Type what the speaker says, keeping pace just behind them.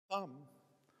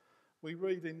We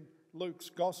read in Luke's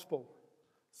Gospel,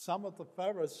 some of the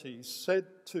Pharisees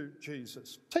said to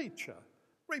Jesus, "Teacher,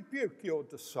 rebuke your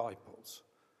disciples."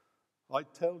 "I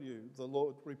tell you," the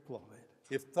Lord replied,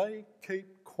 "if they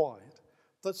keep quiet,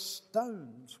 the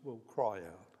stones will cry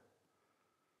out."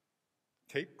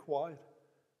 Keep quiet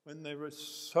when there is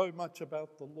so much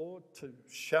about the Lord to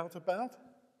shout about?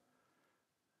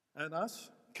 And us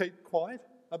keep quiet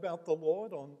about the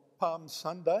Lord on Palm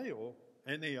Sunday or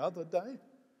any other day?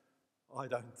 I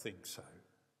don't think so.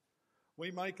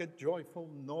 We make a joyful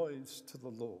noise to the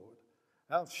Lord.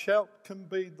 Our shout can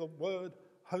be the word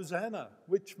Hosanna,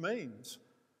 which means,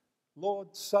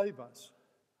 Lord, save us.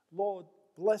 Lord,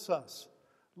 bless us.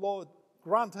 Lord,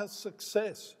 grant us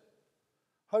success.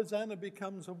 Hosanna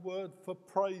becomes a word for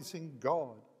praising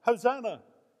God. Hosanna,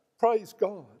 praise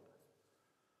God.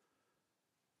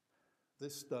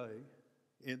 This day,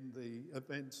 in the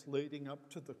events leading up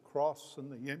to the cross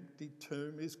and the empty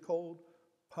tomb, is called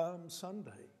Palm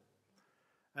Sunday.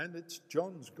 And it's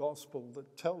John's Gospel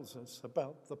that tells us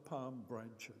about the palm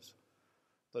branches.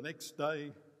 The next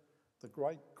day, the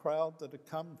great crowd that had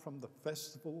come from the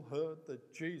festival heard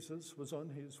that Jesus was on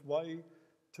his way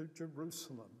to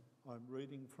Jerusalem. I'm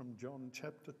reading from John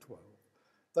chapter 12.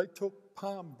 They took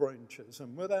palm branches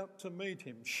and went out to meet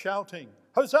him, shouting,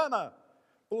 "Hosanna!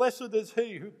 Blessed is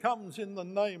he who comes in the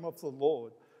name of the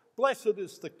Lord. Blessed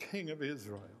is the King of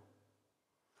Israel."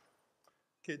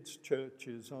 Kids' Church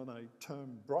is on a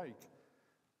term break.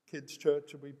 Kids'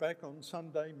 Church will be back on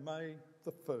Sunday, May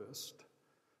the 1st.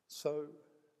 So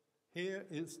here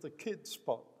is the kids'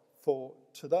 spot for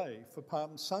today, for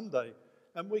Palm Sunday,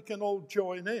 and we can all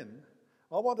join in.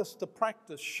 I want us to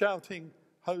practice shouting,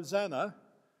 "Hosanna,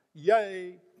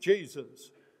 yay,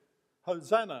 Jesus."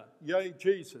 Hosanna, yay,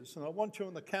 Jesus. And I want you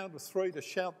on the count of 3 to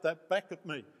shout that back at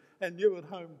me. And you at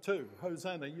home too.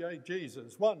 Hosanna, yay,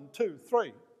 Jesus. 1, 2,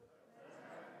 3.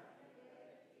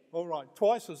 All right,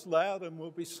 twice as loud, and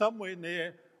we'll be somewhere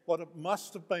near what it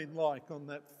must have been like on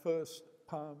that first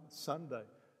Palm Sunday.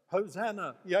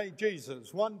 Hosanna, yay,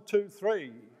 Jesus. 1, 2,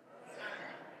 3.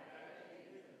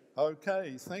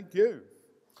 Okay, thank you.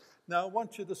 Now I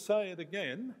want you to say it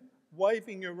again,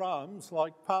 waving your arms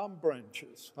like palm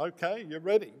branches. Okay, you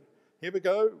ready? Here we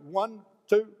go. 1,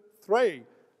 2, 3.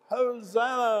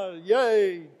 Hosanna,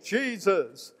 yay,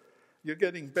 Jesus. You're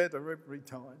getting better every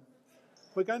time.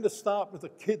 We're going to start with a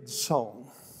kid's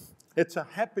song. It's a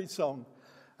happy song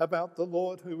about the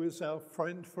Lord who is our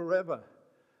friend forever.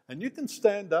 And you can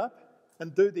stand up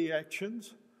and do the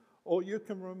actions, or you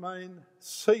can remain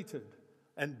seated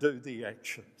and do the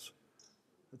actions.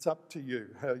 It's up to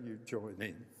you how you join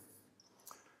in.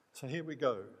 So here we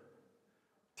go.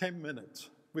 10 minutes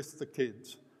with the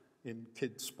kids in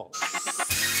Kids Spot.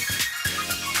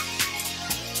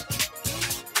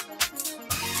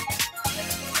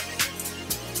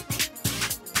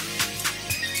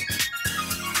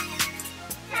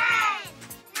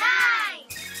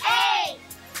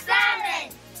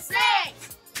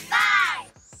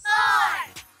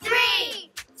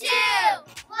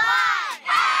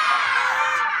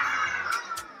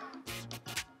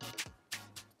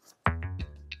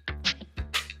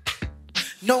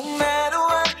 No matter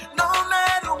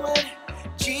what,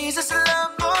 Jesus'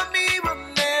 love for me will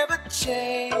never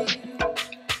change.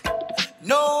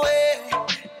 No way,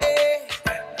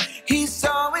 He's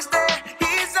always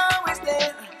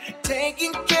there,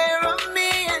 taking care of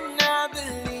me, and I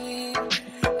believe,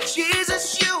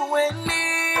 Jesus, you and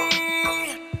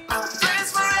me, our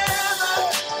friends forever,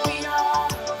 we are,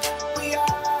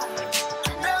 I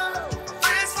know,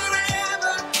 friends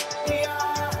forever, we are.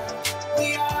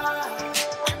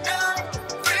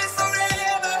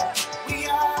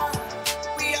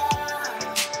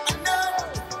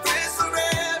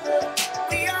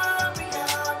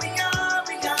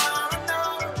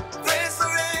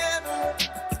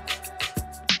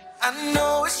 I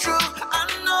know it's true,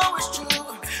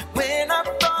 when I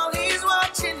fall, He's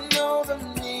watching over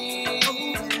me,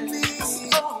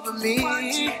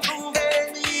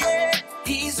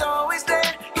 He's always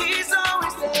there,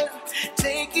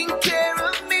 taking care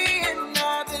of me, and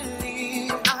I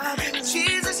believe,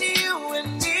 Jesus, you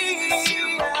and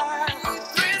me,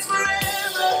 friends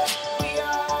forever, we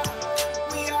are,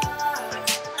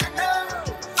 I know,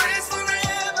 friends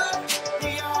forever,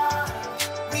 we are,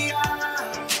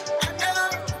 I know,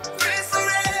 friends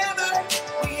forever,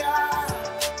 we are,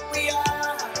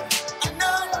 I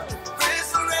know, friends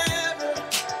forever,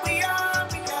 we are.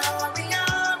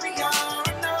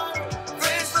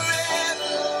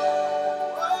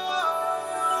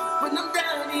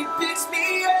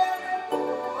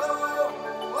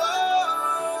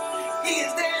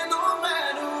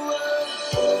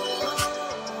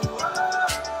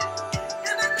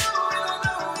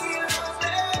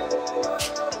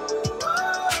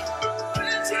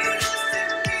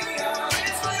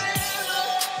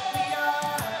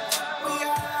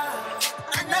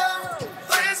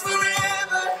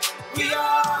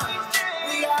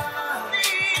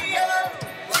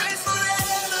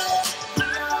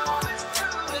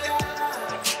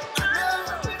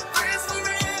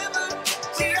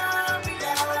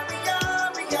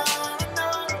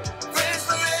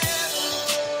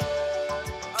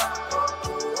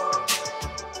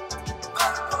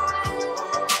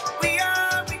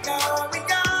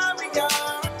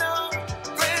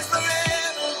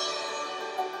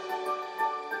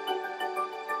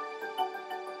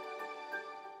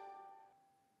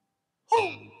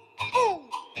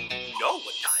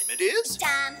 it is?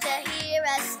 Time to hear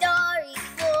a story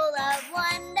full of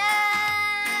wonder.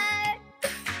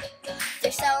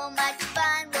 There's so much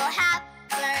fun we'll have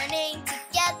learning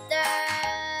together.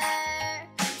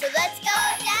 So let's go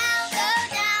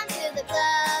down to the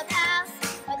clubhouse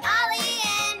with Ollie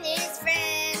and his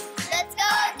friends. Let's go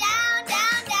down to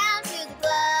the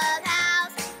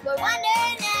clubhouse where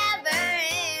wonder never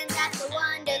ends at the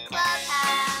Wonder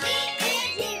Clubhouse. Meet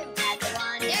with you at the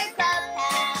Wonder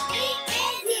Clubhouse. Meet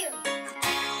with you.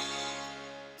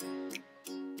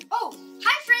 Oh,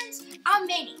 hi friends, I'm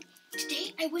Manny.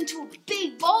 Today I went to a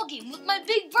big ball game with my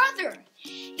big brother.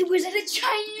 It was at a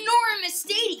ginormous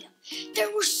stadium.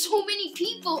 There were so many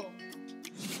people.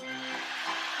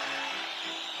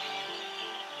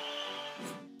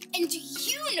 And do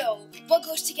you know what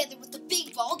goes together with a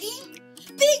big ball game?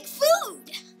 Big food!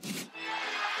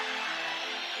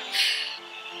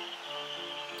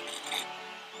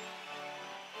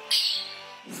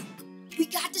 We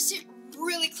got to sit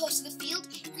really close to the field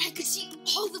and I could see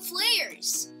all the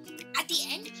players. At the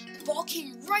end, the ball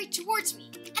came right towards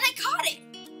me and I caught it.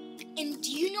 And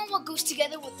do you know what goes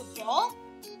together with the ball?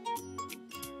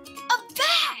 A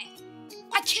bat!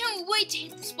 I can't wait to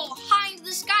hit this ball high into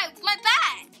the sky with my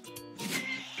bat.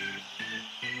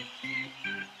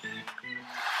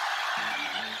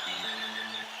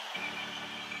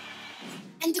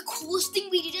 And the coolest thing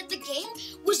we did at the game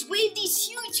was wave these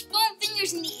huge foam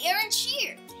fingers in the air and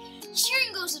cheer.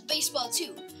 Cheering goes with baseball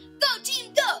too. Go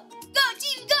team go! Go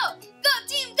team go! Go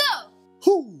team go!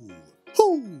 Hoo!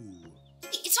 Hoo!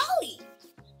 It's Ollie.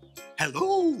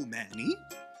 Hello, Manny.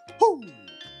 Hoo!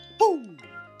 Hoo!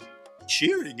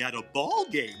 Cheering at a ball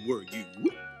game, were you?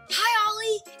 Hi,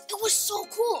 Ollie. It was so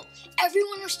cool.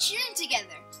 Everyone was cheering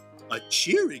together. A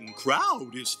cheering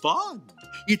crowd is fun.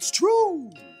 It's true.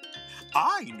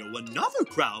 I know another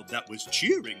crowd that was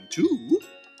cheering too.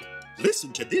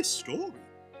 Listen to this story.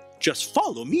 Just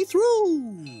follow me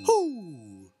through.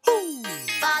 Hoo! Hoo!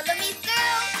 Follow me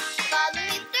through,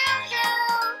 Ollie's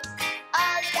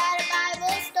got a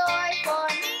Bible story for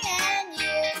me and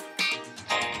you.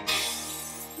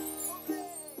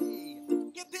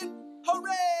 Hip hip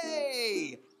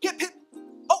hooray! Hip hip.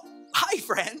 Oh, hi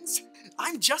friends.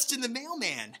 I'm Justin the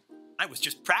mailman. I was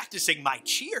just practicing my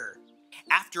cheer.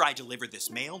 After I deliver this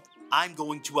mail, I'm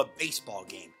going to a baseball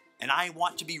game and I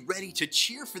want to be ready to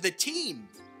cheer for the team.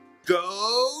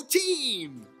 Go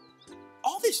team!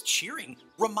 All this cheering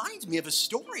reminds me of a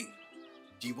story.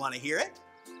 Do you want to hear it?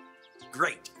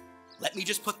 Great. Let me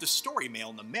just put the story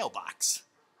mail in the mailbox.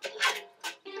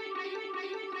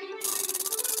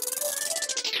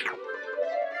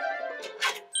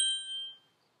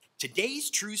 Today's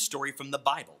true story from the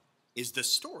Bible is the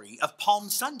story of Palm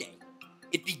Sunday.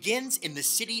 It begins in the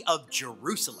city of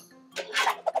Jerusalem.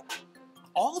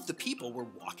 All of the people were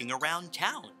walking around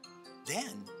town.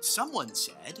 Then someone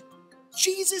said,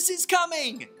 "Jesus is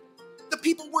coming!" The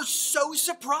people were so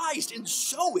surprised and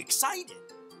so excited.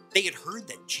 They had heard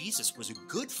that Jesus was a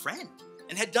good friend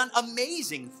and had done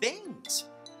amazing things.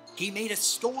 He made a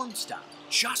storm stop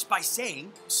just by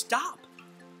saying, "Stop."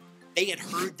 They had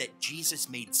heard that Jesus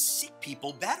made sick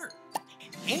people better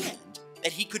and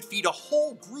that he could feed a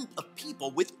whole group of people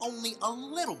with only a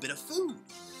little bit of food.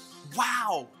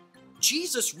 Wow,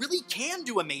 Jesus really can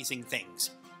do amazing things.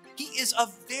 He is a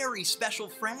very special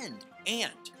friend,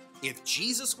 and if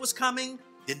Jesus was coming,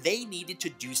 then they needed to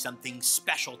do something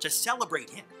special to celebrate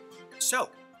him. So,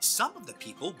 some of the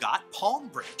people got palm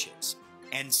branches,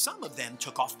 and some of them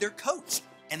took off their coats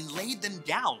and laid them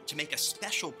down to make a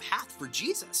special path for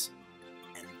Jesus.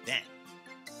 And then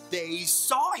they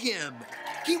saw him.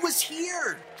 He was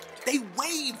here. They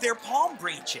waved their palm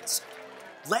branches.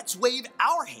 Let's wave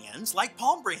our hands like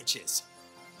palm branches.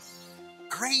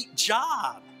 Great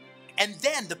job. And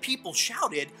then the people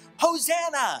shouted,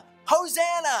 "Hosanna!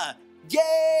 Hosanna!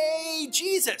 Yay,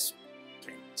 Jesus!"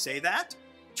 Can you say that?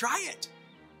 Try it.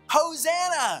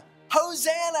 Hosanna!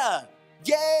 Hosanna!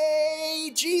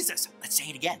 Yay, Jesus! Let's say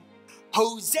it again.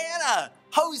 Hosanna!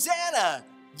 Hosanna!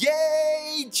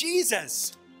 Yay,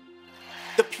 Jesus!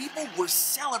 The people were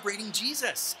celebrating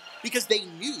Jesus because they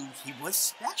knew he was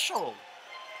special.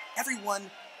 Everyone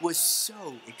was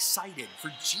so excited for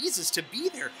Jesus to be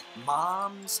there.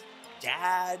 Moms,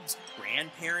 dads,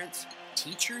 grandparents,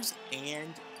 teachers,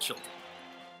 and children.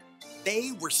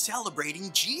 They were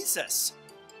celebrating Jesus.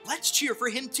 Let's cheer for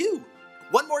him too.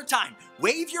 One more time,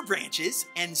 wave your branches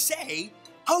and say,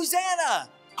 "Hosanna!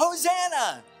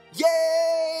 Hosanna!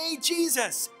 Yay,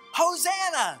 Jesus!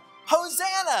 Hosanna!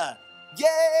 Hosanna!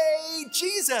 Yay,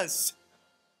 Jesus!"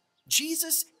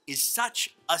 Jesus is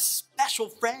such a special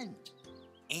friend,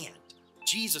 and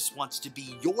Jesus wants to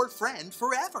be your friend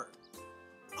forever.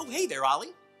 Oh, hey there,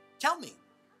 Ollie. Tell me,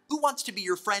 who wants to be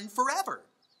your friend forever?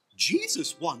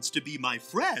 Jesus wants to be my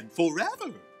friend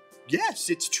forever. Yes,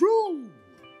 it's true.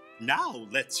 Now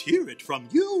let's hear it from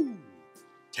you.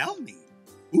 Tell me,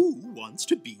 who wants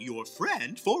to be your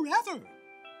friend forever?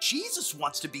 Jesus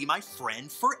wants to be my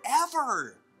friend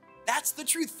forever. That's the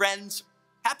truth, friends.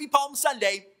 Happy Palm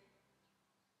Sunday.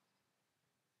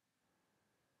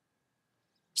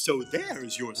 So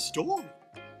there's your story,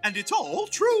 and it's all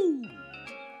true.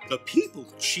 The people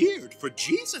cheered for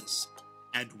Jesus,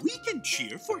 and we can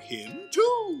cheer for him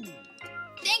too.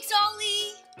 Thanks,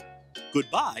 Ollie.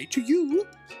 Goodbye to you.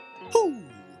 Hoo,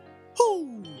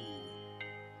 hoo.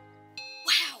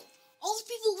 Wow, all the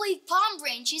people waved palm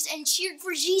branches and cheered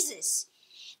for Jesus.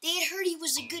 They had heard he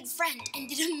was a good friend and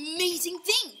did amazing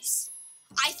things.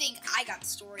 I think I got the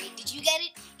story. Did you get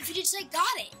it? If you did, say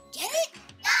got it. Get it?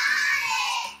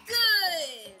 Got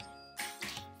it! Good!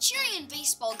 Cheering and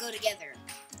baseball go together.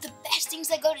 But the best things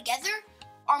that go together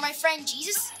are my friend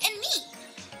Jesus and me.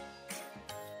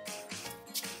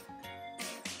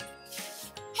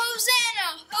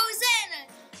 Hosanna! Hosanna!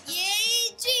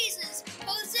 Yay, Jesus!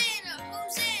 Hosanna!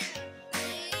 Hosanna!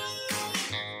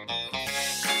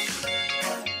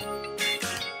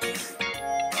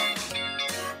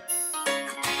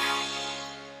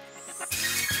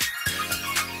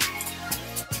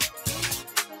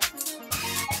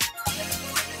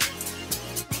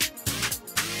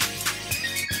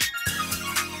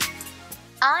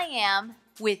 I am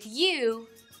with you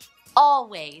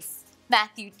always.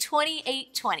 Matthew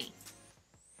 28:20.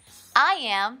 I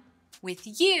am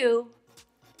with you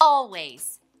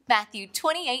always. Matthew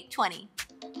 28:20.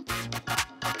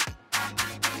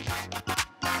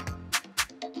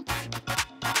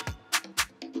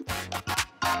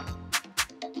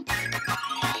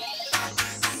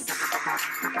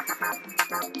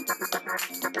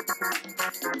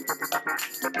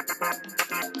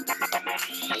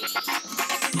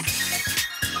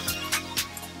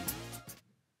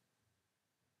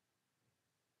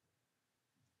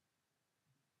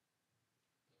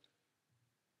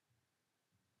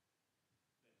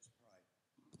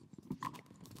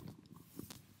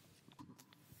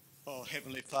 Oh,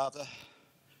 Heavenly Father,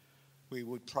 we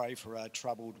would pray for our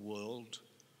troubled world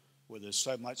where there's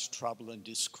so much trouble and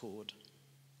discord.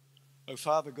 Oh,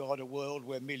 Father God, a world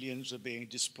where millions are being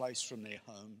displaced from their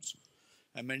homes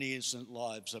and many innocent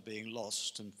lives are being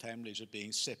lost and families are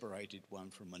being separated one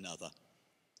from another.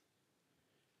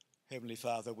 Heavenly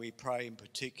Father, we pray in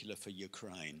particular for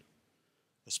Ukraine,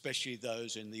 especially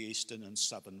those in the eastern and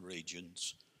southern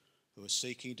regions who are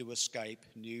seeking to escape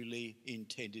newly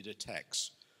intended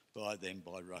attacks by them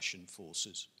by Russian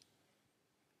forces.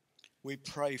 We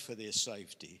pray for their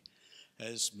safety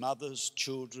as mothers,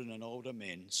 children and older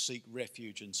men seek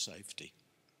refuge and safety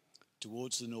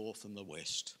towards the north and the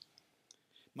west.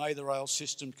 May the rail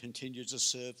system continue to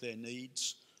serve their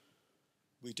needs.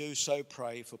 We do so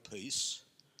pray for peace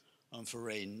and for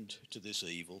end to this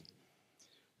evil.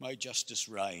 May justice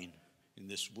reign in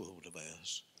this world of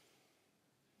ours.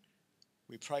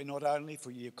 We pray not only for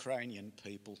Ukrainian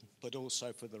people, but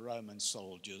also for the Roman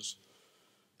soldiers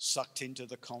sucked into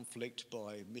the conflict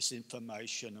by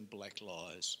misinformation and black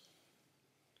lies.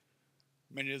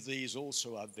 Many of these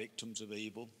also are victims of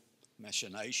evil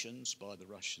machinations by the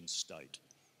Russian state.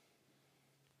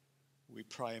 We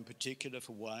pray in particular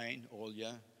for Wayne,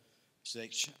 Olya,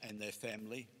 Zech and their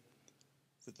family,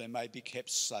 that they may be kept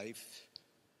safe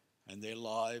and their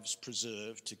lives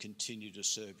preserved to continue to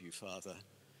serve you, Father,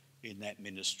 in that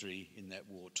ministry, in that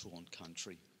war-torn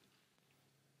country.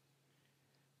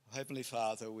 Heavenly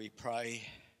Father, we pray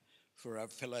for our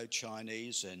fellow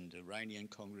Chinese and Iranian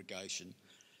congregation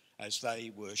as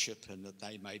they worship and that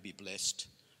they may be blessed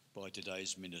by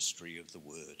today's ministry of the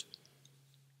word.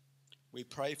 We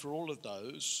pray for all of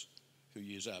those who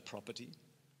use our property.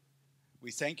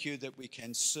 We thank you that we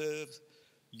can serve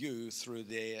you through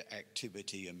their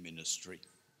activity and ministry.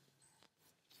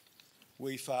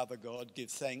 We, Father God,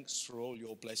 give thanks for all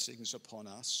your blessings upon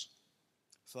us.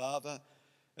 Father,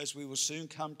 as we will soon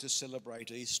come to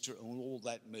celebrate Easter and all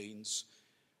that means,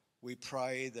 we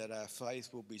pray that our faith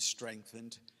will be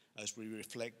strengthened as we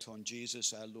reflect on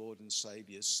Jesus, our Lord and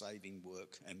Saviour's saving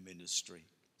work and ministry.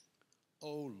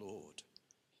 Oh Lord,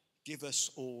 give us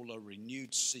all a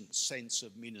renewed sense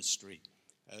of ministry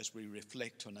as we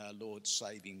reflect on our Lord's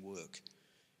saving work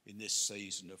in this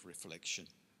season of reflection.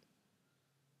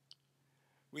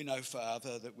 We know,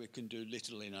 Father, that we can do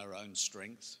little in our own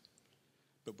strength,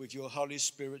 but with your Holy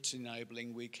Spirit's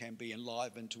enabling, we can be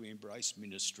enlivened to embrace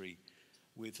ministry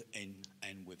within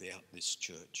and without this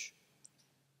church.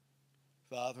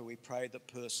 Father, we pray that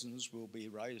persons will be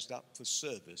raised up for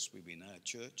service within our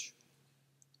church.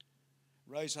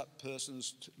 Raise up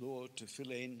persons, Lord, to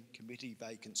fill in committee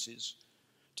vacancies,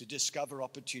 to discover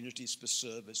opportunities for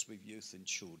service with youth and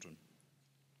children.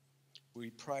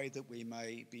 We pray that we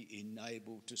may be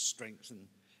enabled to strengthen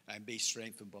and be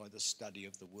strengthened by the study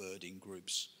of the word in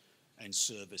groups and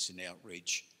service in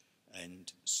outreach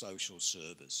and social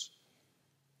service.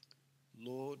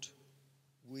 Lord,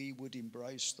 we would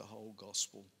embrace the whole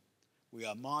gospel. We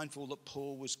are mindful that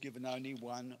Paul was given only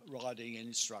one writing and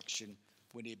instruction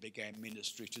when he began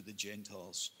ministry to the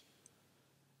Gentiles,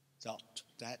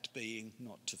 that being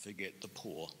not to forget the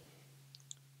poor.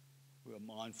 We are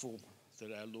mindful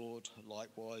that our Lord,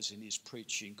 likewise in his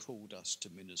preaching, called us to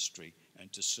ministry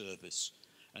and to service,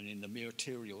 and in the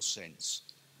material sense,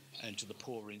 and to the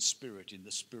poor in spirit in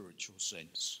the spiritual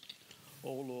sense.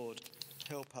 Oh Lord,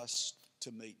 help us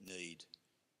to meet need.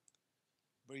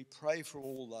 We pray for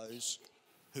all those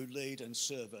who lead and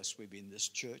serve us within this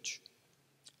church,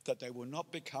 that they will not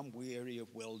become weary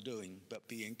of well-doing, but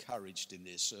be encouraged in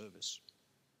their service.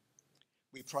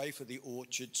 We pray for the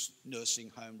Orchards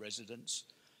nursing home residents,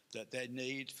 that their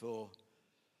need for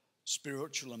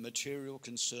spiritual and material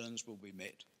concerns will be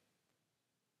met.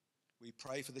 We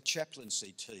pray for the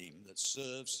chaplaincy team that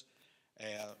serves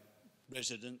our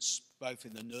residents, both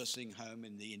in the nursing home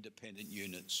and the independent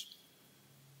units.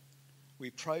 We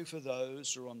pray for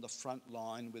those who are on the front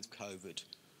line with COVID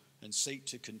and seek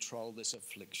to control this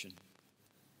affliction.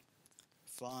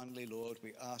 Finally, Lord,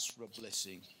 we ask for a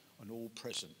blessing on all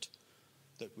present,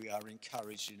 that we are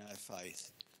encouraged in our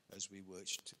faith as we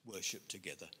worship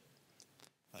together.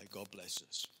 May God bless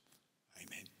us.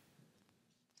 Amen.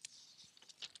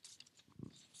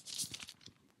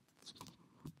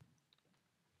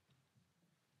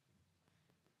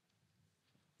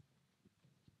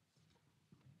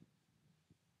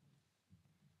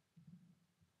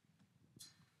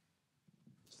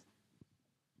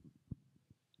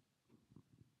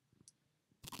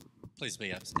 Please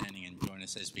be upstanding and join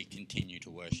us as we continue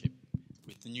to worship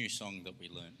with the new song that we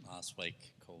learnt last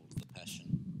week called The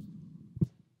Passion.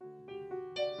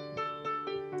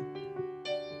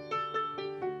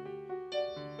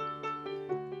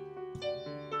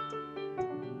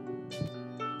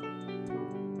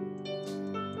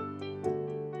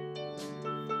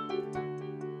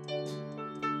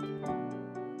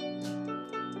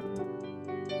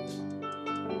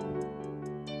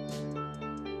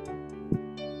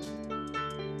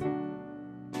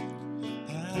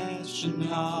 Passion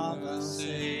of our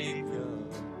Savior,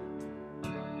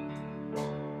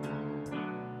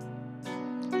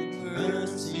 the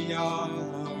mercy of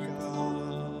our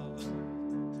God,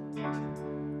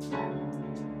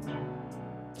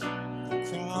 the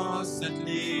cross that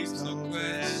leaves no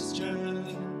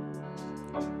question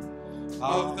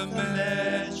of the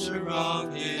measure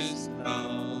of His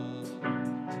love.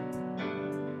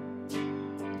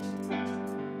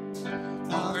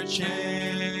 Our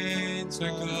chains are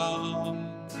gone,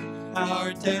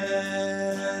 our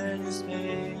debt is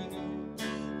paid,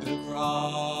 the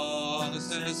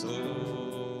cross has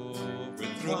overthrown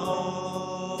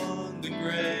the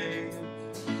grave.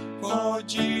 For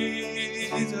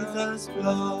Jesus'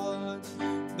 blood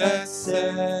that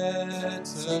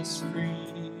sets us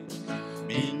free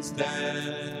means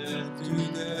death to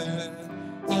death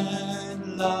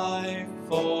and life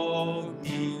for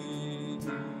me.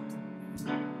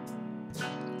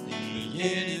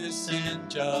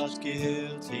 Innocent, just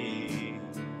guilty,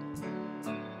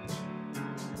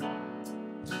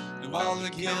 and while the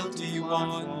guilty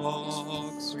one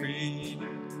walks free,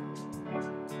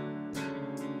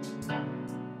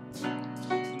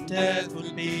 death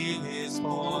would be his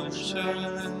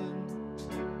portion,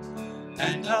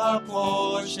 and our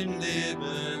portion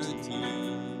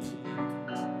liberty.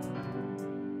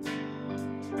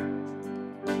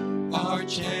 Our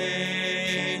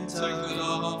chains are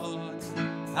gone,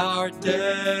 our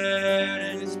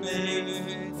debt is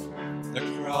paid, the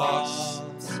cross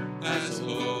has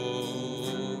overthrown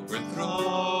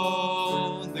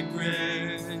the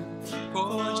grave.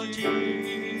 For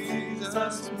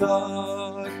Jesus'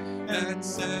 blood that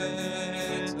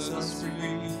sets us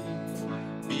free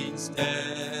means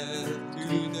death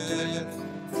to death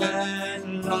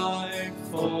and life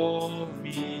for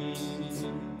me.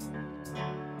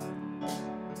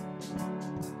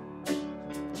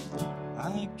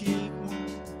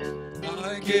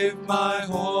 I give my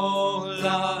whole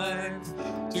life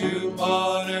to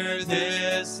honor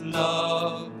this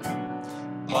love.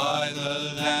 By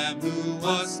the Lamb who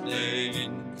was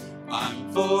slain,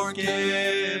 I'm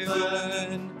forgiven.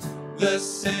 The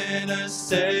sinner's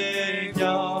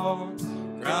Savior,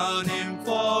 crown him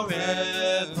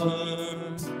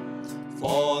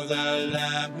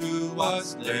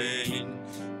slain.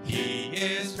 He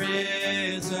is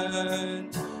risen.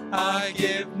 I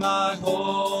give my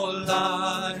whole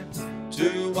life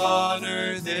to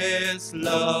honor this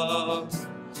love.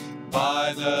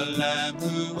 By the Lamb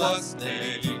who was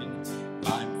slain,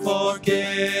 I'm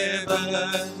forgiven.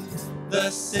 The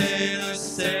sinner's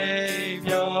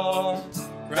Savior,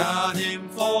 crown him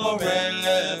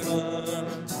forever.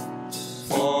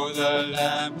 For the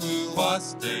Lamb who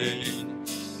was slain,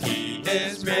 he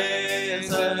is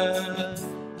risen.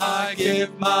 I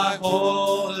give my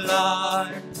whole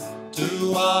life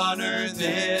to honor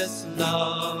this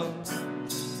love.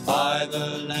 By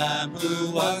the Lamb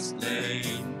who was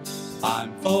slain,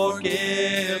 I'm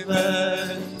forgiven.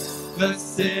 The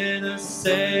sinner's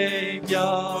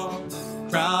Savior,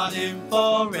 crown him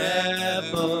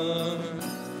forever.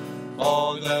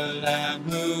 For the Lamb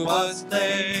who was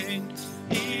slain,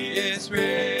 he is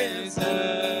risen.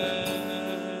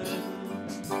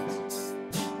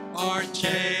 Our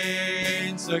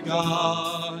chains are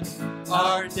gone,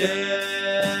 our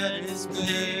debt is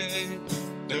paid.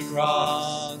 The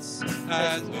cross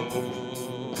has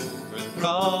overthrown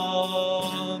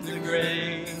the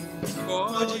grave.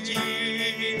 For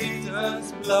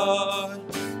Jesus' blood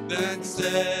that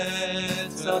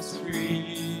sets us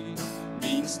free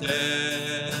means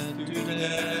death to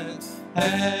death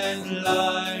and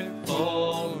life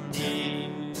for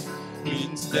me.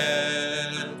 Means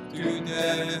death to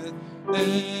death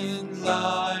and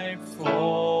life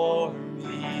for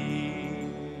me.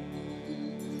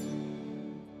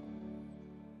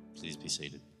 Please be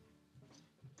seated.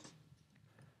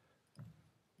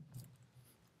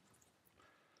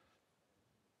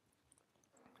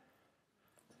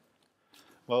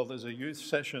 Well, there's a youth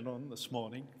session on this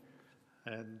morning,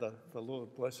 and the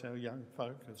Lord bless our young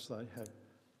folk as they have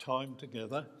time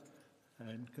together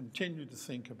and continue to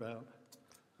think about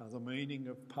the meaning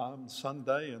of Palm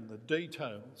Sunday and the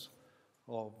details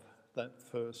of that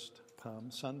first Palm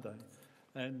Sunday.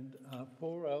 And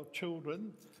for our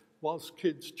children, whilst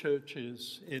Kids Church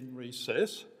is in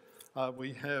recess,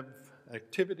 we have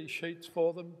activity sheets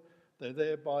for them. They're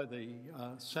there by the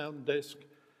sound desk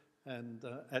and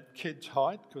at kids'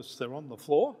 height, because they're on the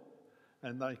floor,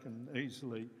 and they can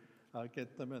easily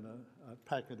get them in a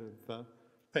packet of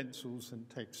pencils and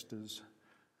texters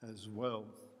as well.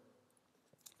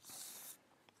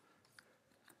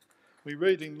 We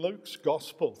read in Luke's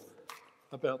Gospel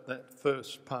about that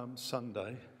first Palm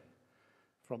Sunday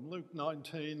from Luke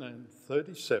 19 and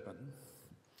 37.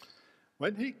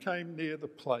 When he came near the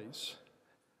place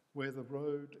where the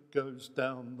road goes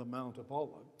down the Mount of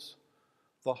Olives,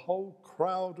 the whole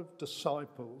crowd of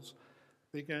disciples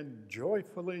began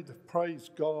joyfully to praise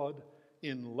God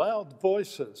in loud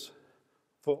voices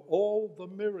for all the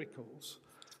miracles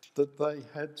that they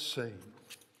had seen.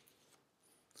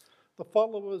 The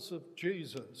followers of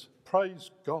Jesus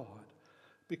praise God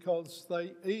because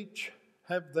they each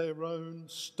have their own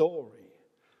story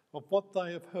of what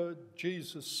they have heard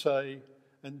Jesus say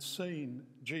and seen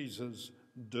Jesus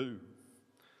do.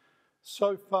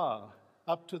 So far,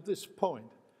 up to this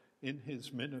point in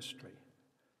his ministry.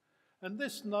 And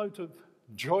this note of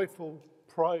joyful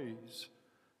praise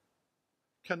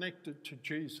connected to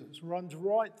Jesus runs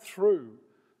right through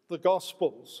the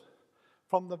Gospels.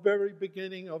 From the very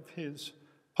beginning of his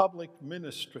public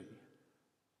ministry,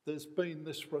 there's been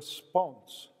this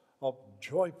response of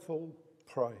joyful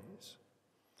praise.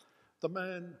 The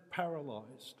man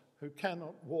paralyzed who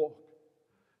cannot walk,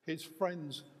 his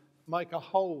friends make a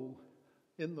hole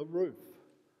in the roof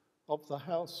of the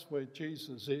house where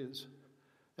Jesus is,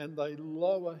 and they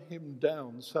lower him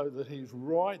down so that he's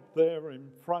right there in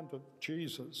front of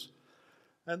Jesus.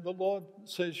 And the Lord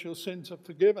says, your sins are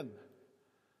forgiven.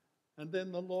 And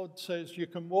then the Lord says, you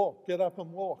can walk, get up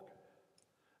and walk.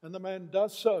 And the man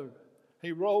does so.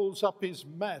 He rolls up his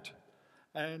mat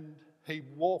and he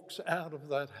walks out of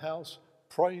that house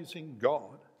praising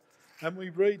God. And we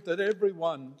read that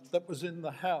everyone that was in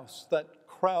the house, that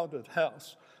crowded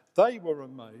house, they were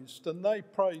amazed and they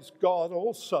praised God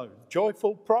also,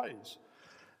 joyful praise.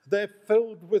 They're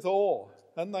filled with awe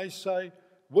and they say,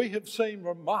 we have seen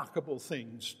remarkable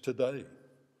things today.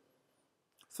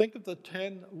 Think of the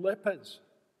 10 lepers.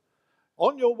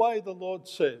 On your way, the Lord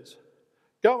says,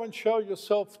 go and show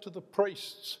yourself to the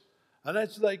priests. And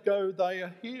as they go, they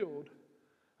are healed.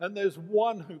 And there's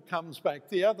one who comes back.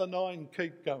 The other 9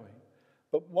 keep going.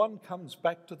 But one comes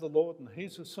back to the Lord, and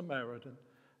he's a Samaritan.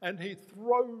 And he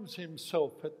throws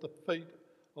himself at the feet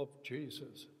of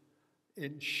Jesus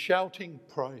in shouting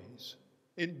praise,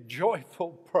 in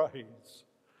joyful praise.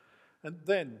 And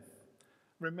then,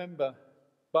 remember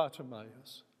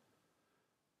Bartimaeus.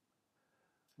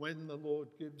 when the Lord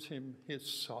gives him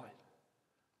his sight.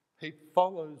 He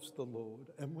follows the Lord,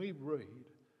 and we read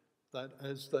that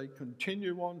as they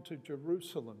continue on to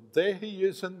Jerusalem, there he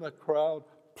is in the crowd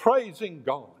praising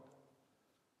God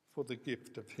for the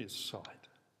gift of his sight.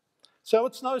 So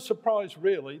it's no surprise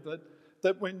really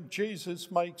that when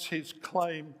Jesus makes his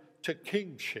claim to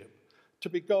kingship, to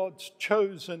be God's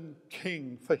chosen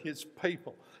king for his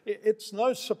people, it's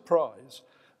no surprise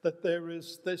that there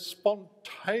is this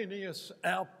spontaneous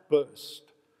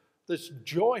outburst, this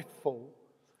joyful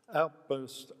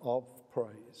outburst of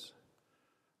praise.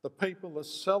 The people are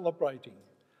celebrating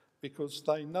because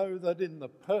they know that in the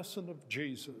person of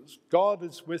Jesus, God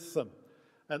is with them,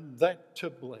 and that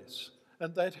to bless,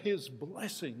 and that his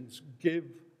blessings give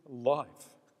life.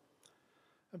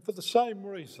 And for the same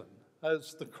reason,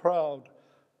 as the crowd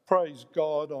praise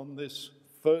God on this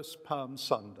first Palm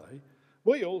Sunday,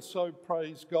 we also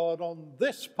praise God on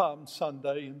this Palm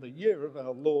Sunday in the year of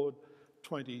our Lord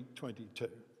 2022.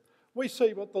 We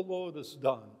see what the Lord has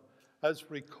done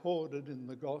as recorded in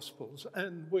the Gospels,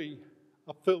 and we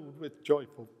are filled with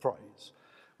joyful praise.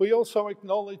 We also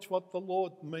acknowledge what the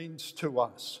Lord means to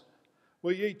us.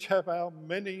 We each have our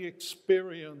many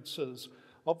experiences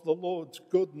of the Lord's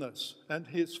goodness and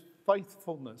his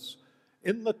faithfulness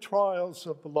in the trials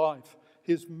of life,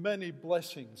 his many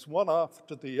blessings, one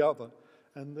after the other,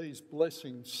 and these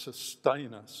blessings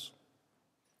sustain us.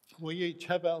 We each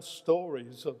have our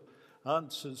stories of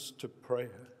answers to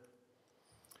prayer.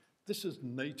 This is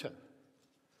Nita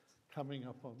coming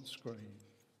up on screen.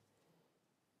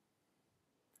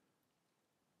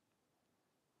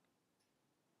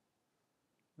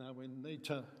 Now, when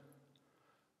Nita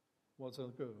was a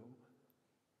girl,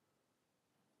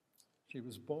 she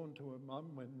was born to her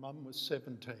mum when mum was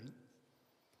 17,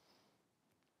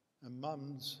 and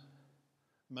mum's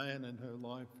man in her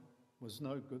life was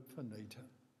no good for Nita.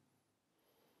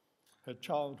 Her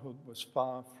childhood was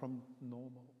far from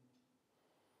normal.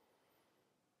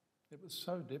 It was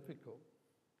so difficult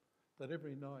that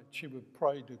every night she would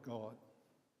pray to God.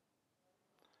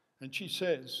 And she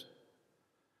says,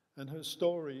 and her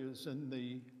story is in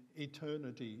the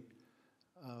Eternity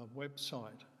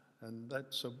website, and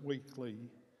that's a weekly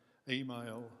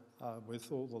email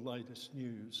with all the latest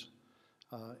news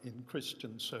in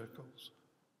Christian circles.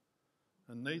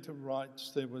 Anita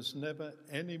writes, there was never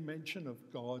any mention of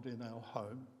God in our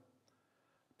home,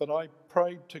 but I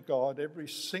prayed to God every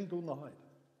single night,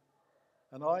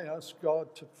 and I asked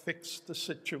God to fix the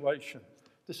situation.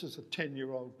 This is a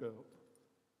 10-year-old girl.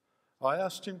 I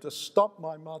asked him to stop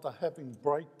my mother having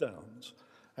breakdowns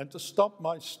and to stop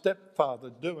my stepfather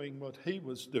doing what he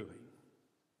was doing.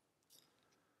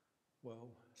 Well,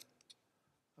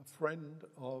 a friend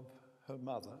of her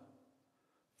mother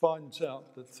finds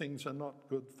out that things are not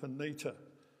good for Nita.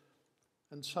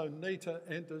 And so Nita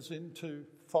enters into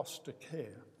foster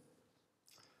care.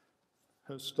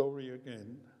 Her story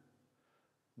again.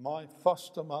 My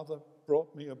foster mother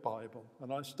brought me a Bible,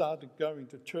 and I started going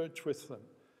to church with them.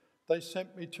 They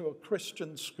sent me to a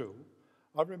Christian school.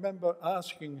 I remember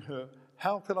asking her,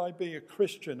 how could I be a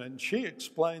Christian? And she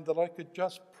explained that I could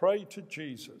just pray to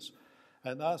Jesus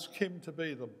and ask him to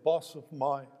be the boss of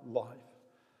my life.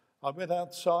 I went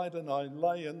outside and I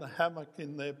lay in the hammock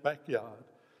in their backyard.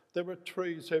 There were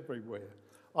trees everywhere.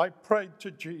 I prayed to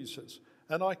Jesus,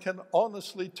 and I can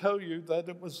honestly tell you that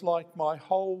it was like my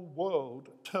whole world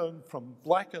turned from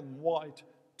black and white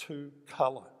to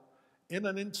colour in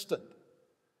an instant.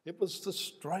 It was the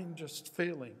strangest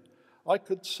feeling. I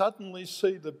could suddenly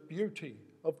see the beauty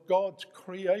of God's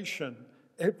creation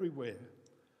everywhere.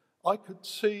 I could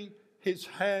see his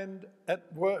hand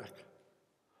at work.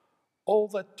 All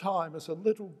that time as a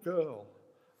little girl,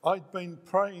 I'd been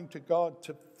praying to God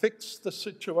to fix the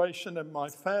situation in my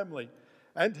family,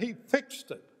 and he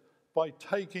fixed it by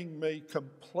taking me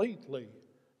completely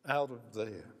out of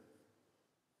there.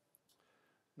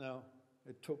 Now,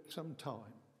 it took some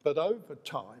time, but over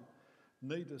time,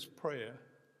 Nita's prayer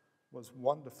was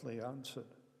wonderfully answered.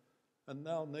 And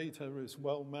now Nita is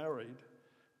well married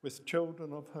with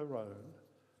children of her own.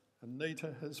 And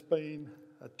Nita has been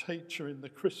a teacher in the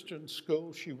Christian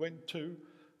school she went to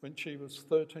when she was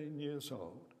 13 years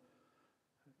old,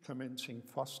 commencing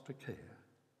foster care.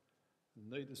 And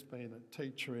Nita's been a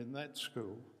teacher in that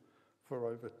school for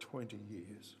over 20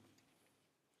 years.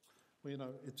 Well, you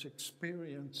know, it's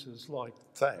experiences like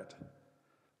that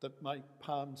that make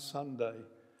Palm Sunday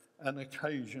an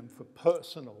occasion for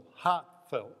personal,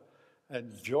 heartfelt,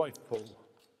 and joyful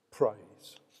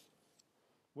praise.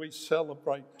 We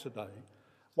celebrate today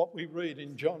what we read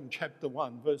in John chapter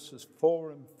 1, verses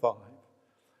 4 and 5.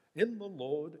 In the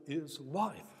Lord is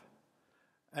life,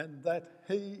 and that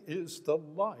he is the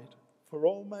light for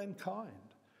all mankind.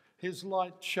 His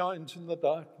light shines in the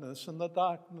darkness, and the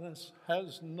darkness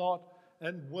has not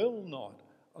and will not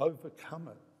overcome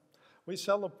it. We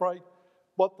celebrate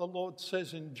what the Lord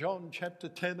says in John chapter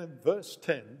 10 and verse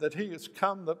 10, that he has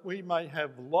come that we may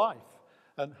have life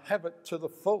and have it to the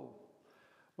full.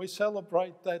 We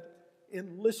celebrate that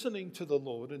in listening to the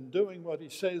Lord and doing what he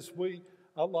says, we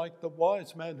are like the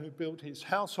wise man who built his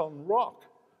house on rock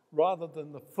rather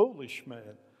than the foolish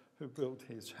man who built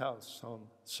his house on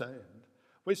sand.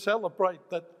 We celebrate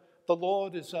that the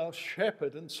Lord is our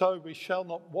shepherd, and so we shall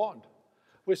not want.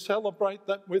 We celebrate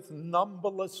that with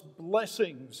numberless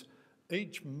blessings,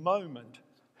 each moment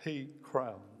he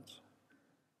crowns.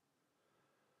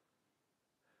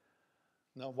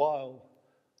 Now, while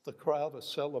the crowd are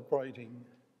celebrating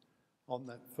on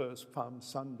that first Palm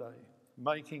Sunday,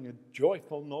 making a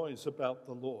joyful noise about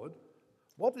the Lord,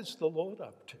 what is the Lord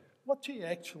up to? What's he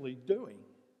actually doing?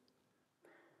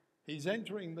 He's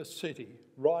entering the city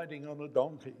riding on a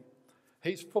donkey.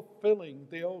 He's fulfilling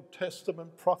the Old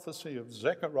Testament prophecy of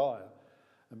Zechariah.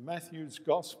 And Matthew's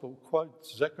Gospel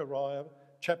quotes Zechariah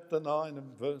chapter 9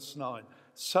 and verse 9.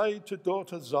 Say to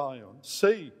daughter Zion,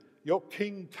 see, your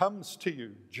king comes to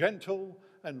you, gentle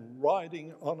and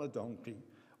riding on a donkey,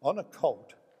 on a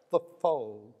colt, the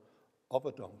foal of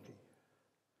a donkey.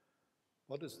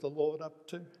 What is the Lord up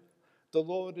to? The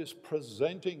Lord is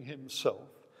presenting himself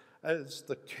as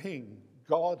the king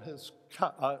God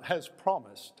has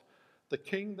promised, the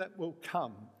king that will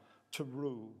come to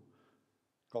rule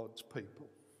God's people.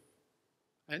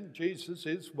 And Jesus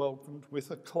is welcomed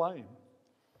with acclaim,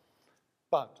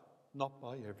 but not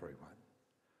by everyone.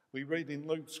 We read in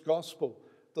Luke's Gospel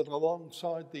that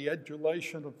alongside the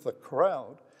adulation of the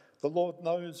crowd, the Lord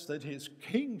knows that his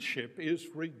kingship is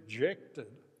rejected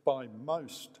by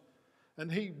most,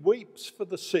 and he weeps for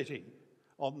the city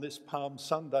on this Palm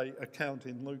Sunday account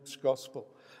in Luke's Gospel.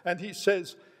 And he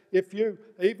says, if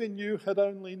even you had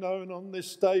only known on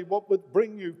this day what would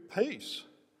bring you peace,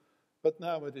 but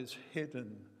now it is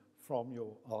hidden from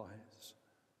your eyes.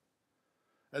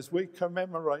 As we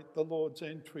commemorate the Lord's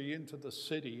entry into the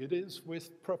city, it is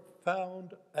with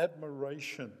profound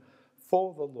admiration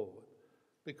for the Lord,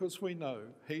 because we know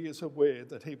he is aware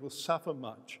that he will suffer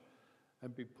much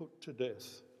and be put to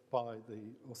death by the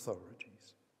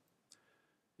authorities.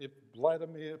 If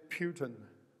Vladimir Putin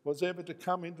was ever to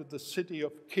come into the city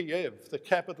of Kiev, the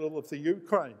capital of the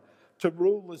Ukraine, to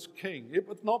rule as king, it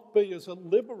would not be as a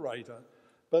liberator,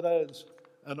 but as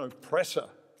an oppressor.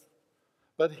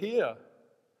 But here,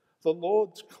 the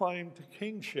Lord's claim to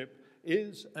kingship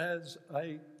is as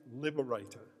a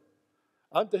liberator.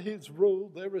 Under his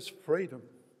rule, there is freedom.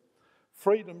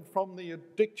 Freedom from the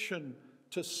addiction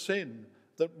to sin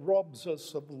that robs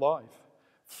us of life.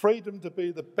 Freedom to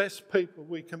be the best people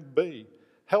we can be,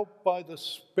 helped by the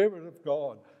Spirit of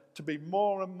God to be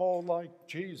more and more like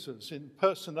Jesus in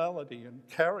personality and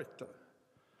character.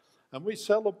 And we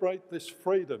celebrate this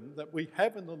freedom that we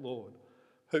have in the Lord,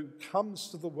 who comes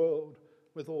to the world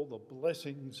with all the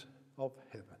blessings of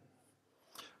heaven.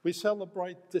 We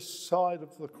celebrate this side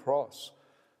of the cross.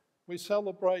 We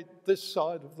celebrate this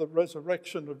side of the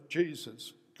resurrection of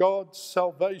Jesus, God's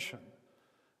salvation,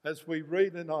 as we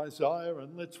read in Isaiah,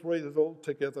 and let's read it all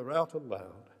together out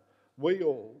aloud. We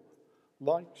all,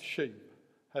 like sheep,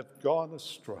 have gone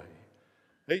astray.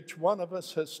 Each one of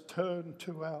us has turned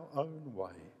to our own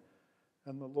way,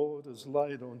 and the Lord has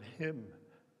laid on him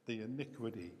the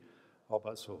iniquity of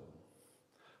us all.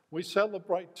 We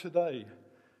celebrate today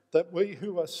that we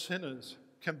who are sinners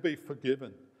can be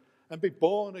forgiven and be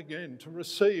born again to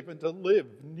receive and to live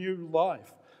new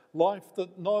life, life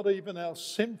that not even our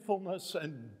sinfulness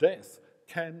and death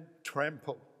can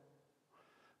trample.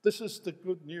 This is the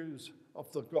good news of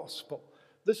the gospel.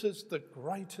 This is the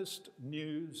greatest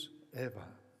news ever.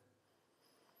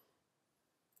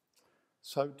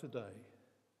 So today,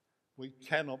 we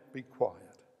cannot be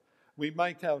quiet. We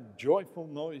make our joyful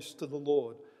noise to the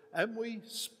Lord, and we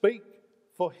speak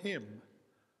for him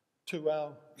to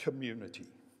our community.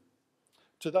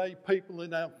 Today, people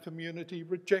in our community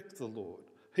reject the Lord.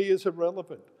 He is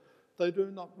irrelevant. They do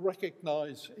not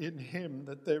recognize in him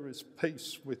that there is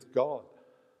peace with God.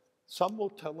 Some will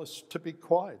tell us to be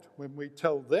quiet when we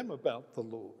tell them about the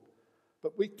Lord,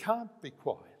 but we can't be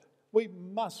quiet. We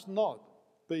must not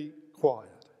be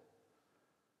quiet.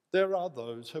 There are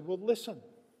those who will listen.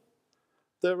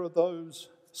 There are those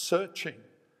searching.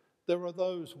 There are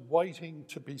those waiting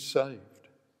to be saved.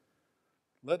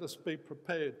 Let us be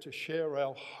prepared to share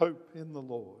our hope in the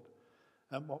Lord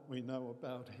and what we know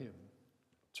about him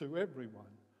to everyone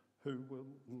who will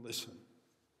listen.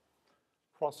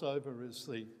 Crossover is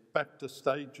the Baptist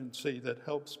agency that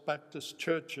helps Baptist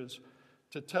churches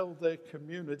to tell their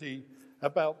community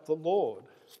about the Lord.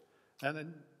 And it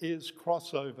is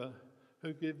Crossover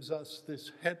who gives us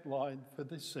this headline for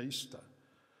this Easter,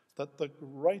 that the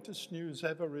greatest news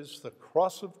ever is the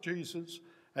cross of Jesus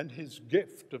and his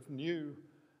gift of new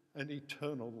and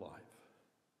eternal life.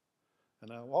 And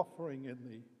our offering in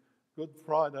the Good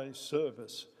Friday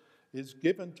service is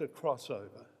given to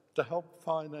Crossover to help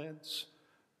finance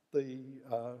the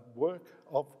work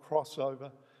of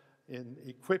Crossover in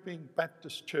equipping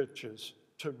Baptist churches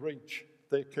to reach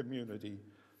their community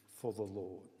for the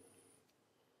Lord.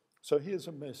 So here's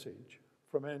a message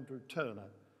from Andrew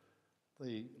Turner,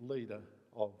 the leader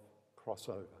of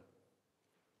Crossover.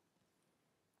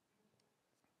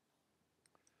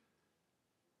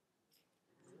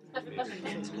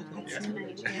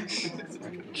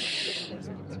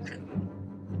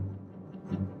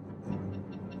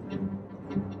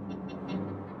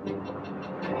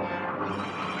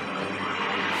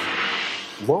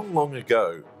 Long, long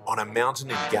ago, on a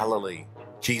mountain in Galilee,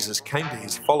 Jesus came to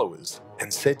his followers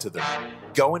and said to them,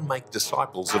 "Go and make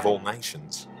disciples of all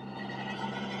nations."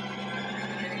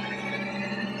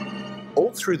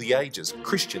 All through the ages,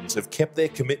 Christians have kept their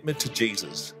commitment to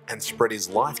Jesus and spread his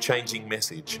life-changing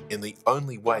message in the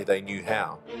only way they knew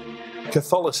how.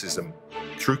 Catholicism,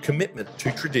 through commitment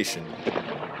to tradition.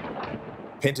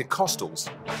 Pentecostals,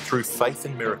 through faith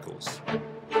and miracles.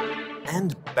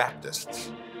 And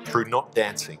Baptists, through not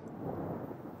dancing.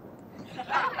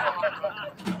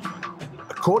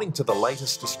 According to the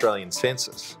latest Australian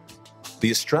census,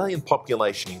 the Australian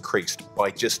population increased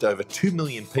by just over 2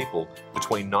 million people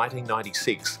between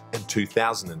 1996 and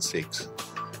 2006.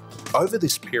 Over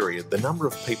this period, the number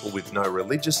of people with no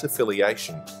religious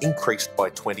affiliation increased by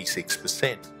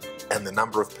 26%, and the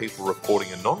number of people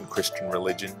reporting a non-Christian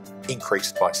religion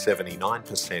increased by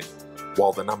 79%,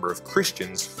 while the number of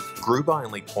Christians grew by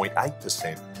only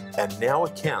 0.8% and now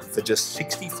account for just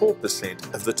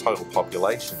 64% of the total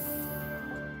population.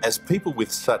 As people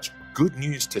with such good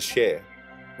news to share,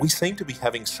 we seem to be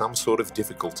having some sort of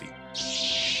difficulty.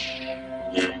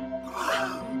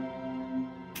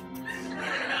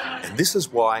 And this is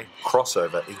why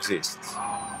Crossover exists.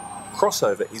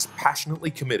 Crossover is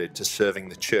passionately committed to serving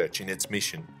the church in its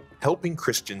mission, helping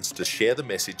Christians to share the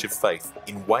message of faith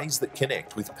in ways that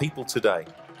connect with people today.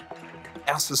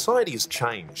 Our society has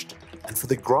changed, and for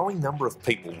the growing number of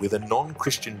people with a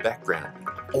non-Christian background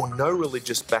or no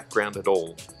religious background at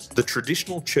all, the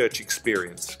traditional church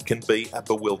experience can be a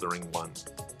bewildering one.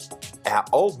 Our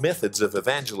old methods of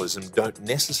evangelism don't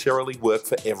necessarily work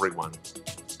for everyone.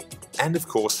 And of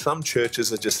course, some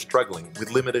churches are just struggling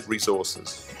with limited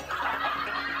resources.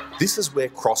 This is where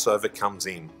Crossover comes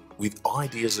in, with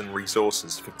ideas and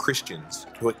resources for Christians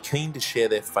who are keen to share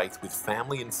their faith with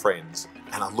family and friends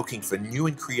and are looking for new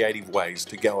and creative ways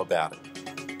to go about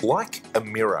it. Like a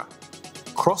mirror,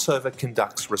 Crossover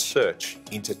conducts research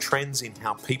into trends in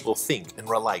how people think and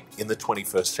relate in the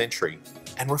 21st century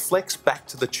and reflects back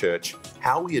to the church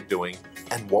how we are doing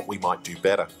and what we might do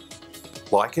better.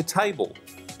 Like a table,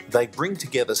 they bring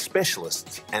together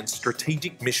specialists and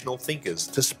strategic missional thinkers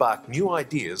to spark new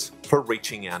ideas for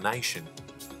reaching our nation.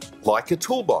 Like a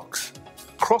toolbox,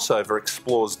 Crossover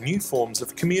explores new forms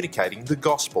of communicating the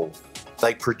gospel.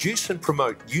 They produce and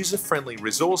promote user-friendly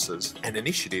resources and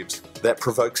initiatives that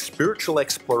provoke spiritual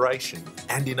exploration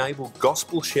and enable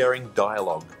gospel-sharing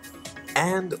dialogue.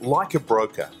 And like a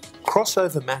broker,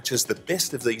 Crossover matches the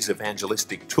best of these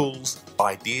evangelistic tools,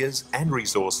 ideas, and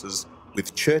resources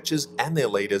with churches and their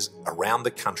leaders around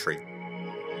the country.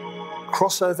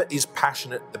 Crossover is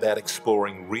passionate about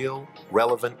exploring real,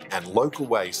 relevant, and local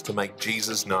ways to make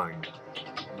Jesus known.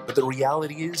 But the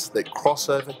reality is that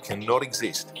Crossover cannot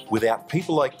exist without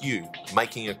people like you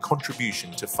making a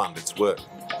contribution to fund its work.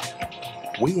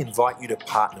 We invite you to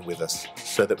partner with us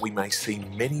so that we may see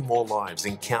many more lives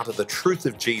encounter the truth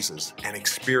of Jesus and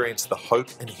experience the hope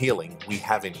and healing we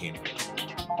have in him.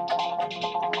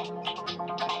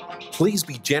 Please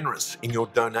be generous in your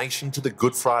donation to the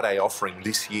Good Friday offering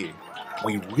this year.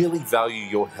 We really value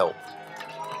your help.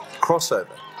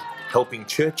 Crossover, helping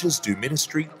churches do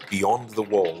ministry beyond the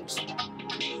walls.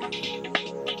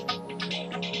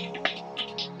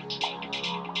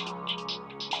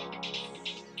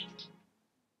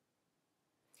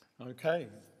 Okay,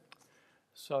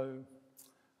 so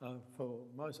for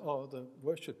most, the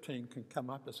worship team can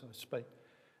come up as I speak.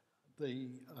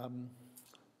 The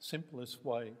simplest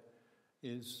way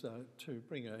is to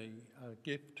bring a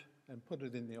gift and put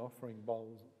it in the offering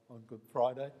bowl on Good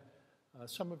Friday.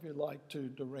 Some of you like to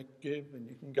direct give, and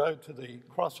you can go to the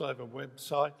Crossover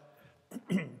website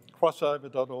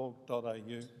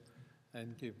crossover.org.au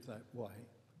and give that way.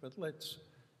 But let's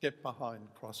get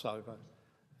behind Crossover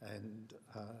and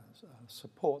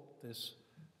support this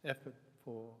effort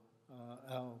for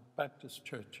our Baptist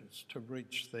churches to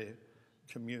reach their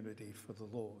community for the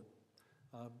Lord.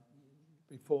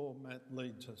 Before Matt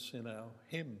leads us in our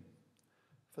hymn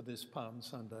for this Palm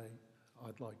Sunday,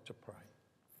 I'd like to pray.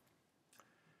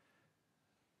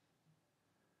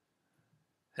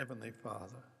 Heavenly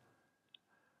Father,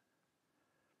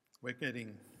 we're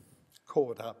getting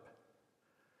caught up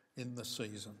in the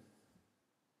season.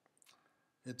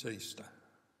 It's Easter.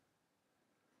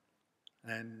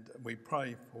 And we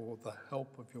pray for the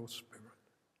help of your Spirit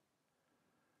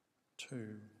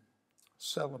to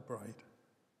celebrate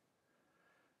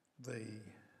the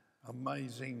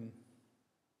amazing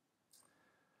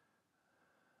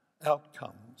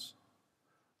outcomes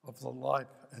of the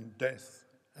life and death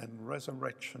and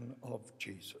resurrection of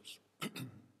Jesus.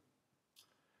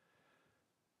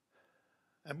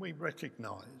 And we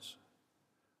recognise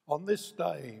on this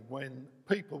day when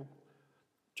people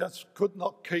just could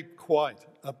not keep quiet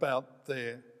about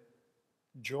their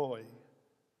joy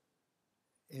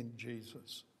in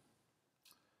Jesus,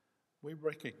 we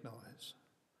recognise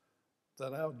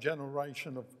that our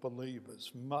generation of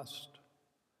believers must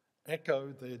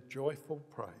echo their joyful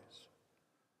praise,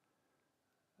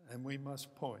 and we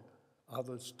must point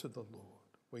others to the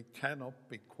Lord. We cannot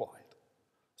be quiet.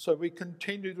 So we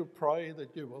continue to pray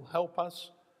that you will help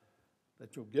us,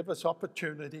 that you'll give us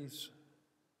opportunities.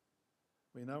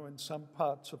 We know in some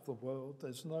parts of the world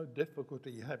there's no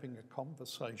difficulty having a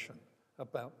conversation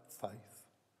about faith.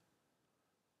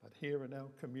 But here in our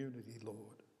community,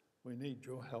 Lord, we need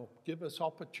your help. Give us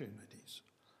opportunities,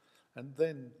 and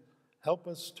then help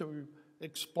us to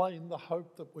explain the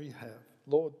hope that we have.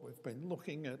 Lord, we've been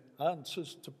looking at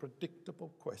answers to predictable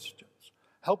questions.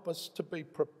 Help us to be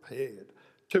prepared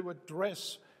to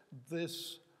address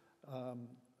this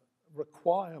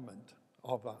requirement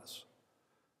of us,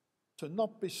 to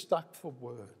not be stuck for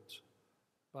words,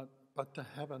 but to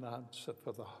have an answer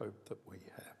for the hope that we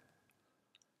have.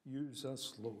 Use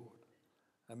us, Lord,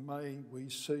 and may we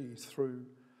see through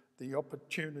the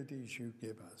opportunities you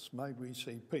give us. May we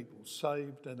see people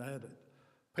saved and added,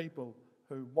 people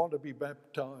who want to be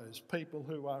baptised, people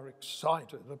who are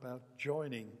excited about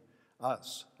joining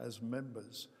us as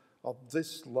members of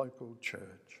this local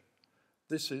church.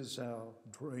 This is our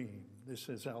dream. This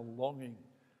is our longing.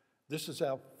 This is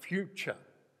our future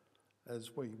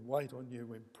as we wait on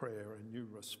you in prayer and you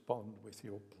respond with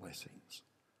your blessings.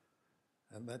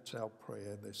 And that's our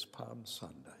prayer this Palm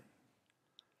Sunday.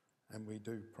 And we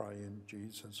do pray in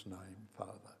Jesus' name,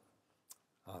 Father.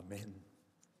 Amen.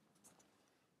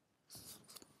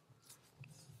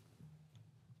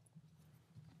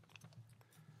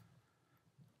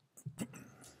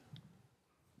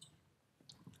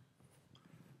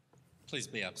 Please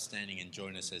be upstanding and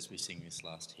join us as we sing this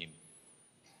last hymn.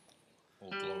 All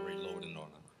glory, Lord, and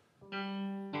honour.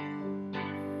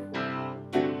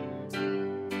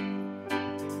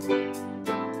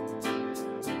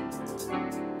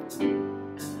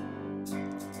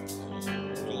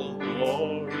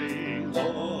 Glory,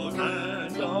 Lord,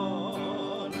 and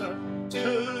honour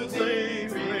to thee,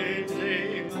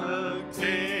 Redeemer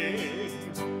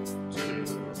King, to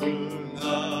whom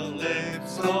the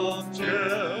lips of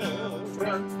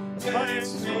children make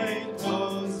sweet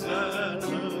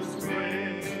hosannas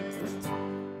ring.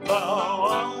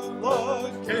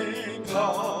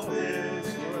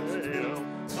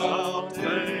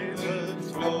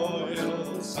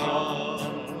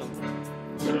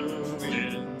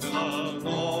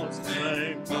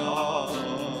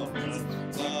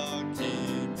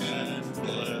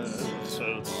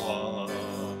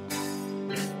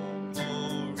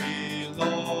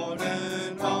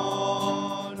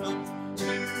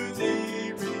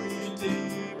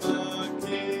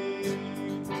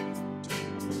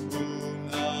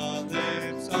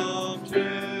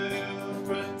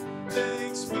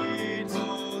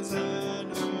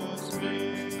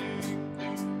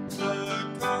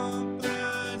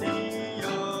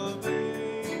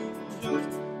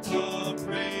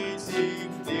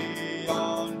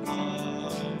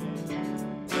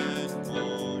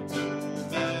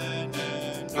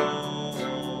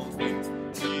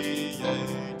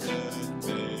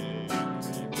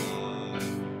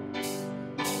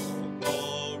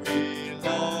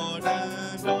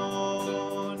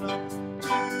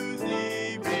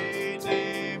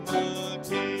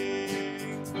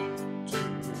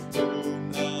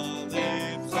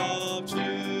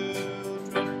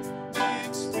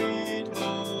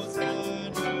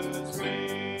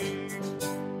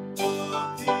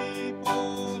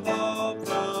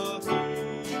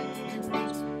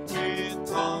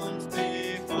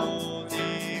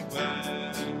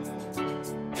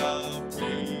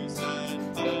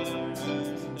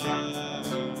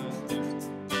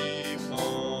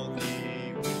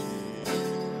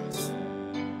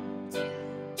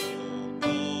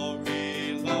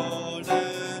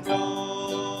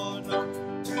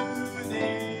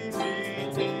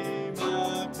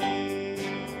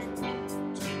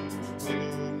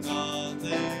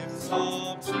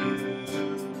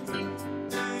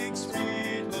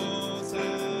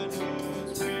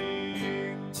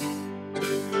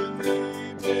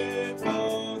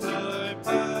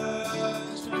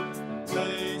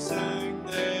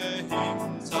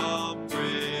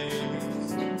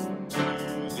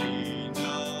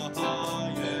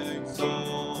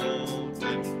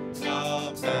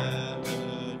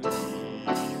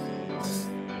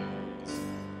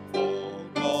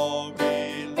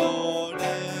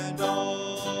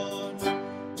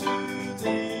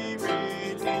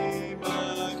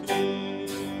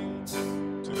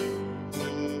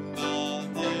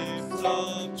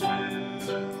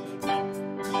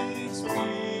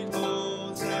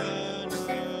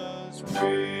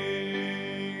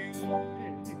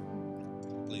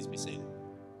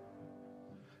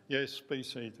 Yes, be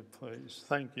seated, please.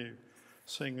 Thank you,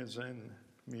 singers and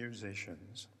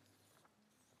musicians.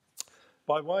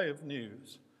 By way of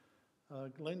news,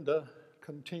 Glenda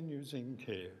continues in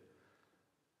care,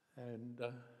 and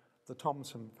the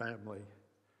Thompson family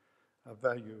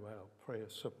value our prayer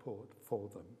support for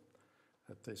them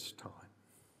at this time.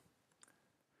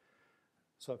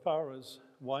 So far as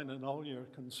Wayne and Olya are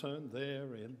concerned,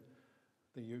 they're in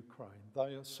the Ukraine.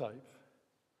 They are safe.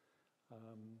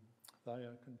 They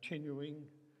are continuing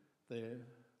their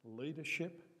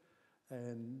leadership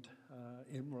and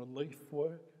in relief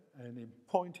work and in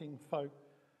pointing folk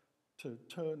to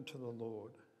turn to the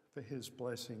Lord for his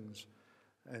blessings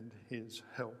and his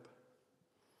help.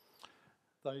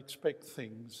 They expect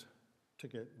things to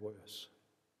get worse.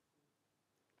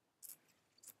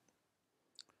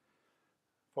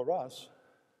 For us,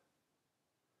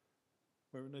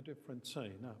 we're in a different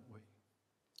scene, aren't we?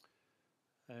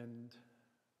 And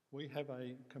we have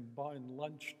a combined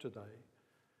lunch today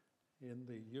in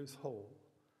the youth hall,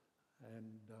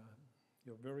 and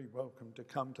you're very welcome to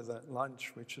come to that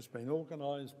lunch, which has been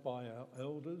organised by our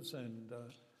elders and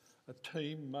a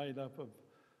team made up of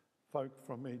folk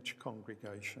from each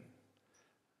congregation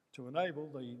to enable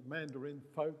the Mandarin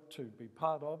folk to be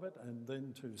part of it and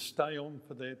then to stay on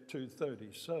for their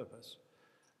 2:30 service.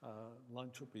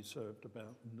 Lunch will be served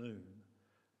about noon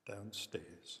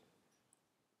downstairs.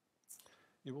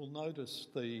 You will notice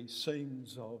the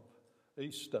scenes of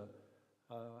Easter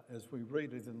as we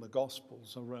read it in the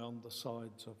Gospels around the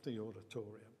sides of the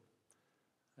auditorium.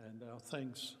 And our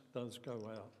thanks does go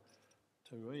out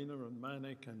to Ina and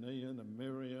Manik and Ian and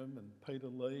Miriam and Peter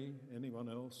Lee, anyone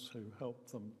else who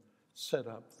helped them set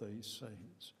up these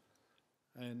scenes.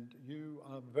 And you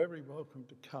are very welcome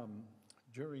to come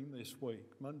during this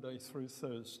week, Monday through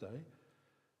Thursday,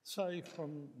 say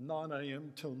from 9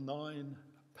 a.m. till 9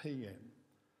 p.m.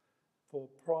 for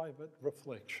private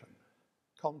reflection,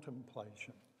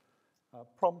 contemplation,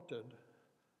 prompted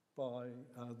by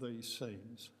these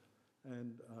scenes.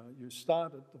 And you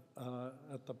start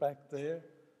at the back there,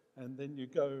 and then you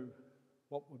go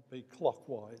what would be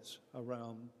clockwise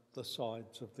around the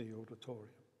sides of the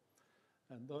auditorium.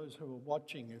 And those who are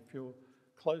watching, if you're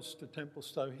close to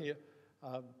Templestowe here,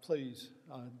 please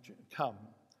come.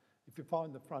 If you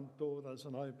find the front door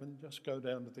doesn't open, just go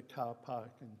down to the car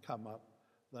park and come up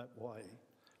that way.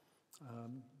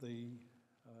 The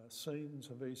scenes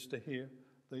of Easter here,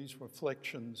 these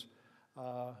reflections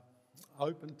are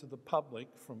open to the public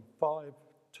from 5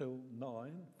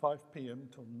 p.m.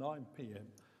 till 9 p.m.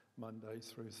 Monday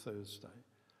through Thursday.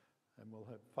 And we'll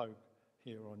have folk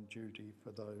here on duty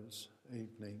for those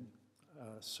evening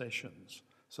sessions.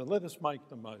 So let us make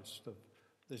the most of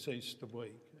this Easter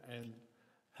week and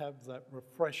have that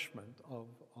refreshment of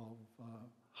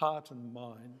heart and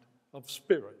mind, of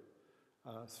spirit,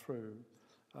 through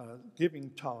giving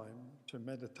time to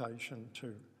meditation,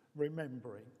 to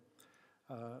remembering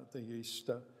the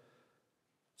Easter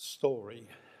story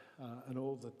and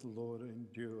all that the Lord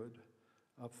endured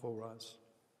for us.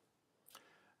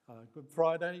 Good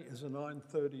Friday is a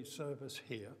 9:30 service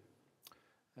here,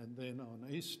 and then on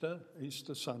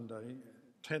Easter Sunday,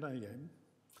 10 a.m,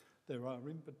 there are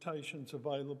invitations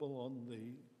available on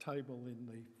the table in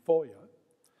the foyer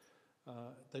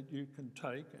that you can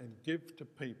take and give to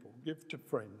people, give to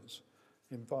friends,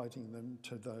 inviting them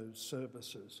to those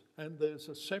services. And there's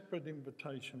a separate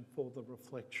invitation for the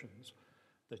reflections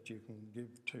that you can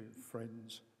give to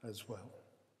friends as well.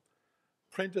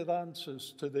 Printed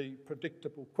answers to the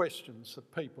predictable questions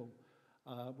that people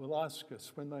will ask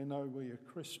us when they know we are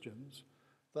Christians.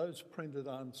 Those printed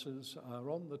answers are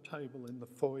on the table in the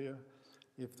foyer,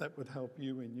 if that would help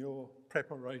you in your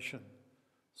preparation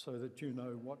so that you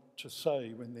know what to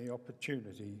say when the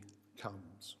opportunity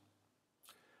comes.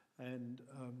 And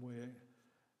we're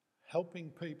helping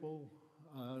people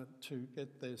to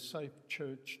get their Safe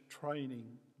Church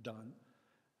training done.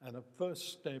 And a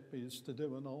first step is to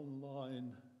do an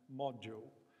online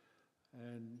module.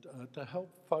 And to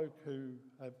help folk who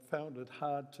have found it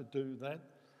hard to do that,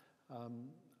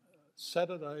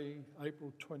 Saturday,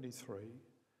 April 23,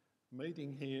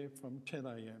 meeting here from 10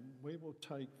 a.m, we will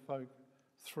take folk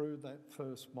through that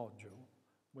first module.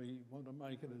 We want to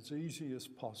make it as easy as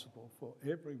possible for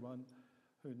everyone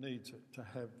who needs it to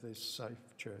have this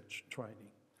Safe Church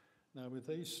training. Now,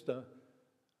 with Easter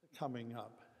coming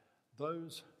up,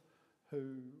 those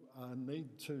who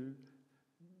need to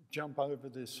jump over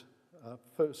this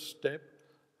first step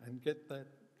and get that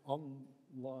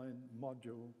online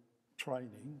module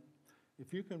training,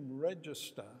 if you can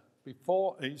register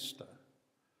before Easter,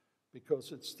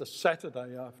 because it's the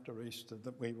Saturday after Easter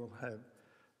that we will have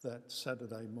that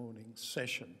Saturday morning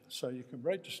session. So you can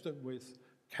register with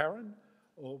Karen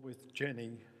or with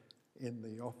Jenny in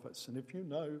the office. And if you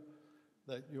know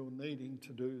that you're needing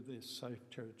to do this Safe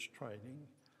Church training,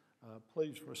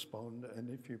 please respond, and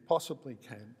if you possibly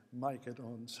can, make it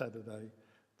on Saturday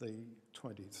the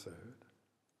 23rd.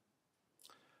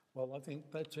 Well, I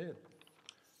think that's it.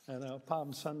 And our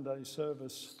Palm Sunday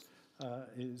service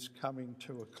is coming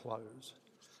to a close.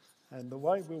 And the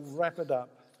way we'll wrap it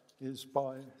up is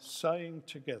by saying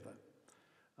together,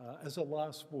 as a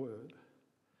last word,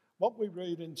 what we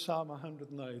read in Psalm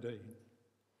 118,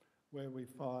 where we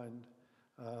find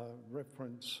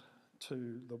reference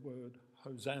to the word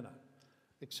Hosanna.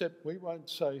 Except we won't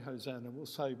say Hosanna, we'll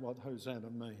say what Hosanna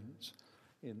means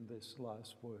in this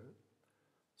last word.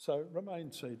 So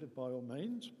remain seated by all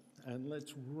means, and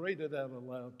let's read it out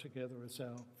aloud together as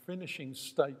our finishing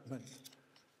statement.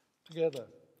 Together,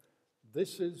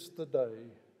 this is the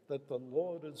day that the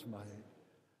Lord has made.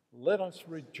 Let us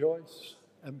rejoice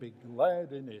and be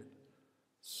glad in it.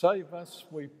 Save us,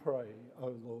 we pray,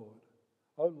 O Lord.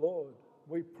 O Lord,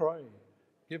 we pray,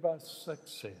 give us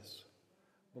success.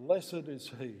 Blessed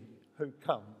is he who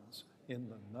comes in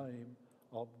the name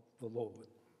of the Lord.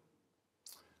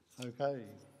 Okay,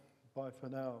 bye for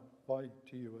now. Bye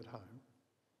to you at home.